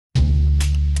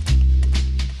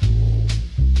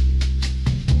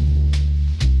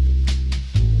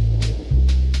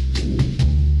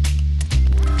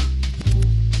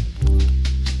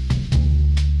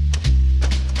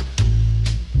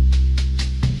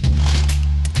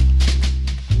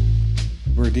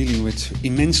you're dealing with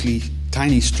immensely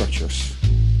tiny structures.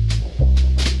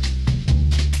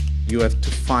 You have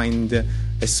to find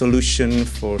a solution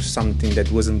for something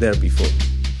that wasn't there before.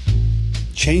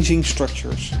 Changing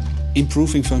structures,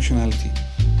 improving functionality.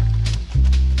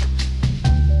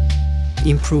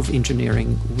 Improve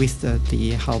engineering with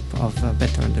the help of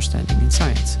better understanding in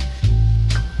science.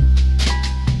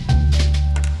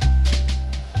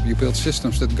 You build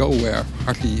systems that go where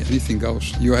hardly anything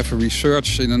goes. You have a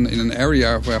research in an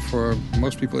area where for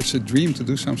most people it's a dream to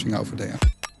do something over there.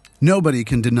 Nobody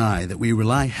can deny that we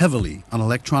rely heavily on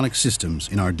electronic systems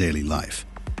in our daily life.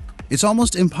 It's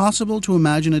almost impossible to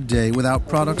imagine a day without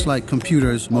products like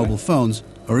computers, mobile phones,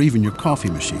 or even your coffee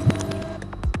machine.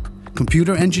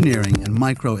 Computer engineering and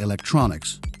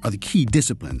microelectronics are the key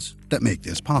disciplines that make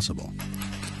this possible.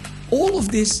 All of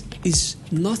this is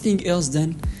nothing else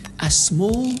than a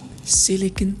small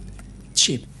silicon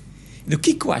chip. The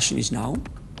key question is now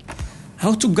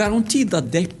how to guarantee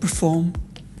that they perform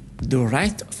the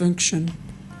right function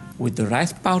with the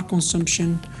right power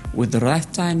consumption, with the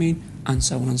right timing, and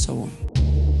so on and so on.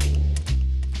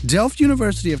 Delft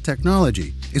University of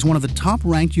Technology is one of the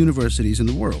top-ranked universities in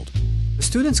the world.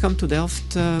 Students come to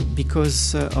Delft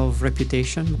because of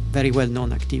reputation, very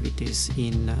well-known activities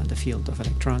in the field of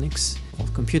electronics,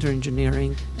 of computer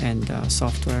engineering and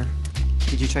software.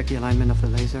 Did you check the alignment of the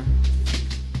laser?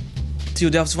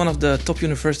 TU Delft is one of the top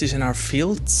universities in our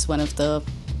field. It's one of the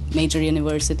major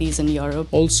universities in Europe.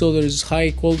 Also, there is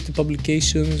high-quality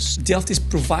publications. Delft is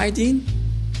providing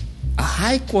a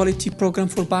high-quality program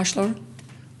for bachelor,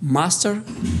 master,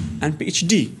 and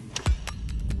PhD.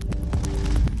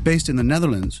 Based in the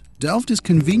Netherlands, Delft is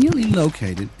conveniently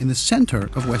located in the center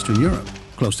of Western Europe,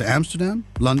 close to Amsterdam,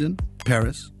 London,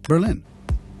 Paris, Berlin.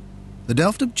 The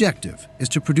Delft objective is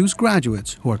to produce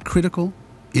graduates who are critical,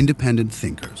 independent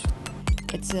thinkers.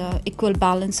 It's an equal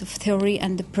balance of theory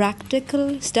and the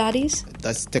practical studies.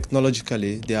 That's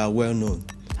technologically, they are well known.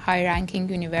 High-ranking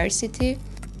university.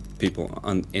 People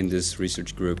in this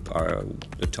research group are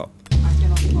the top.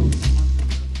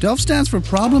 Delft stands for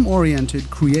problem-oriented,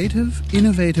 creative,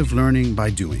 innovative learning by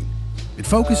doing. It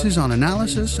focuses on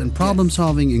analysis and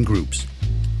problem-solving in groups.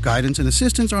 Guidance and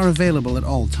assistance are available at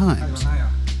all times.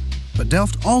 But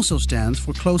Delft also stands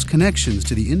for close connections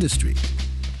to the industry.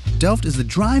 Delft is the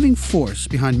driving force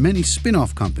behind many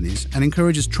spin-off companies and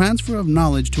encourages transfer of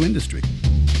knowledge to industry.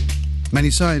 Many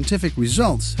scientific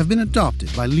results have been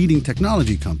adopted by leading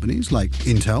technology companies like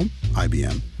Intel,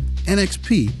 IBM,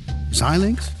 NXP,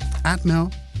 Xilinx,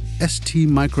 Atmel, ST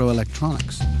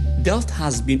Microelectronics. Delft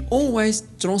has been always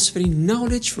transferring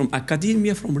knowledge from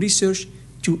academia, from research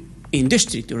to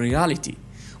industry, to reality.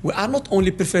 We are not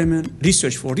only performing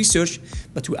research for research,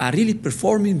 but we are really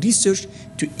performing research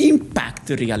to impact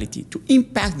the reality, to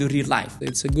impact the real life.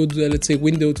 It's a good, let's say,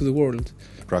 window to the world.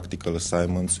 Practical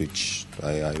assignments, which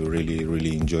I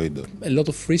really enjoyed. A lot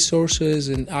of resources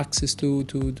and access to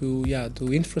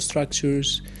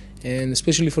infrastructures. And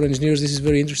especially for engineers, this is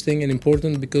very interesting and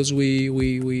important because we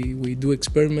do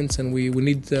experiments and we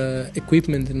need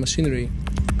equipment and machinery.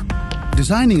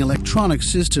 Designing electronic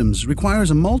systems requires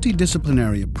a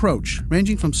multidisciplinary approach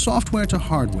ranging from software to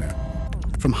hardware,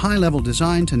 from high-level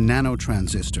design to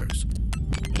nanotransistors.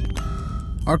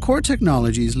 Our core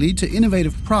technologies lead to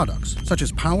innovative products such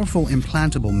as powerful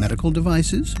implantable medical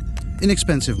devices,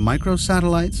 inexpensive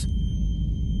microsatellites,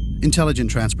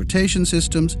 intelligent transportation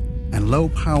systems, and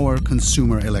low-power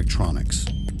consumer electronics.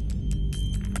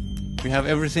 We have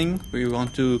everything. We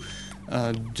want to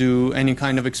do any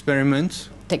kind of experiment.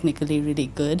 Technically really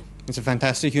good. It's a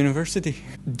fantastic university.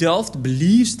 Delft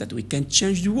believes that we can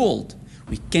change the world.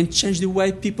 We can change the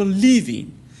way people live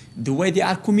in, the way they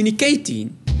are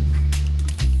communicating.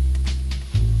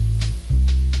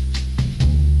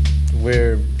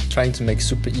 We're trying to make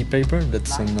super e-paper.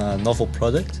 That's a novel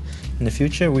product. In the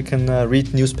future, we can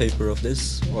read newspaper of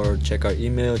this or check our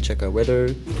email, check our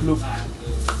weather.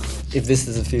 If this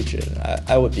is the future,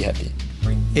 I would be happy.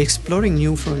 Exploring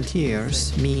new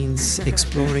frontiers means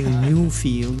exploring new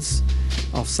fields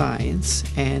of science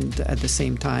and at the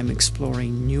same time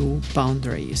exploring new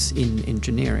boundaries in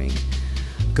engineering,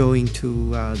 going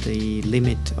to the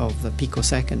limit of the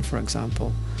picosecond, for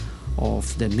example,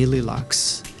 of the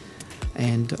millilux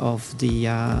and of the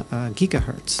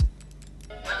gigahertz.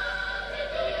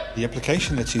 The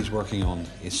application that she's working on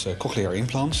is cochlear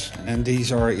implants, and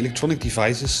these are electronic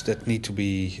devices that need to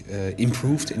be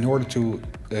improved in order to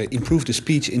improve the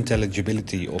speech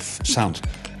intelligibility of sound.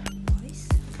 Okay,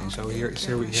 so here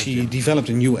she developed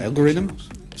a new algorithm.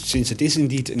 Since it is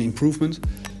indeed an improvement,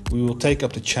 we will take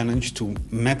up the challenge to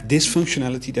map this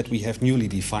functionality that we have newly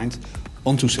defined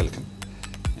onto silicon.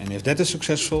 And if that is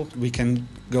successful, we can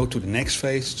go to the next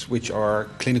phase, which are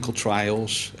clinical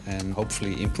trials and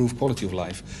hopefully improve quality of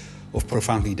life of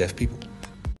profoundly deaf people.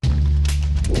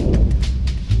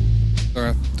 There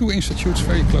are two institutes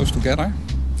very close together.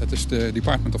 That is the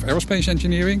Department of Aerospace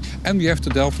Engineering, and we have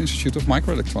the Delft Institute of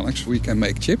Microelectronics. We can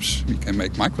make chips, we can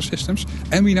make microsystems,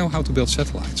 and we know how to build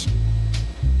satellites.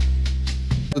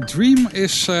 The dream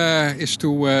is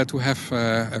to have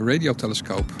a radio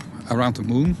telescope around the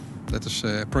moon. That is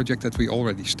a project that we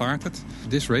already started.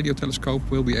 This radio telescope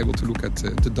will be able to look at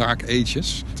the dark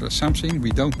ages. There's something,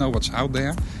 we don't know what's out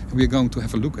there, and we're going to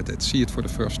have a look at it, see it for the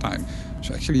first time.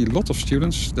 So actually a lot of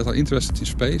students that are interested in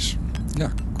space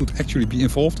could actually be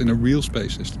involved in a real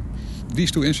space system.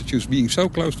 These two institutes being so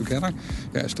close together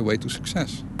is the way to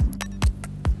success.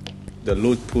 The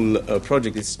load pool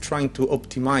project is trying to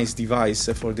optimize device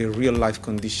for their real-life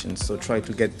conditions, so try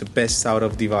to get the best out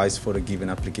of device for a given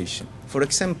application. For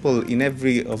example, in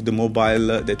every of the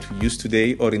mobile that we use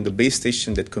today, or in the base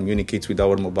station that communicates with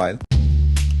our mobile.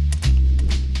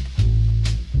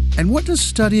 And what does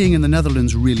studying in the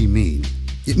Netherlands really mean?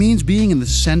 It means being in the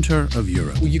center of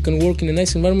Europe. You can work in a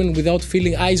nice environment without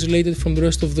feeling isolated from the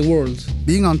rest of the world.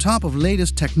 Being on top of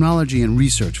latest technology and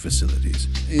research facilities.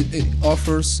 It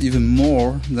offers even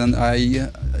more than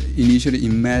I initially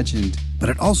imagined. But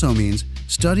it also means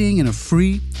studying in a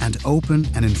free and open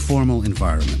and informal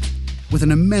environment, with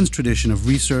an immense tradition of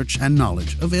research and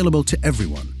knowledge available to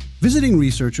everyone. Visiting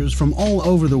researchers from all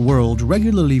over the world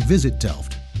regularly visit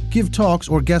Delft, give talks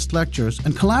or guest lectures,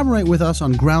 and collaborate with us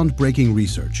on groundbreaking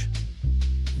research.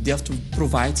 Delft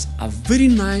provides a very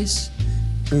nice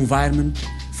environment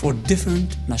for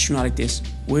different nationalities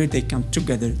where they come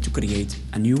together to create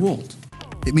a new world.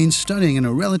 It means studying in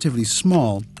a relatively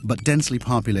small but densely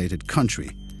populated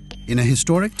country, in a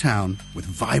historic town with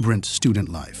vibrant student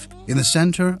life, in the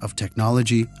center of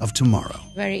technology of tomorrow.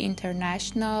 Very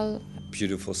international.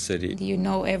 Beautiful city. You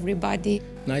know everybody.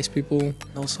 Nice people.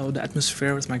 Also the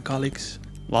atmosphere with my colleagues.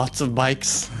 Lots of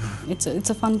bikes. It's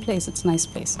a fun place. It's a nice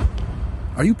place.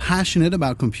 Are you passionate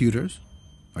about computers?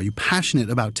 Are you passionate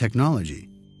about technology?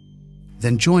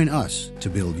 Then join us to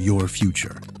build your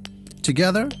future.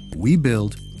 Together, we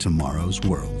build tomorrow's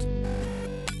world.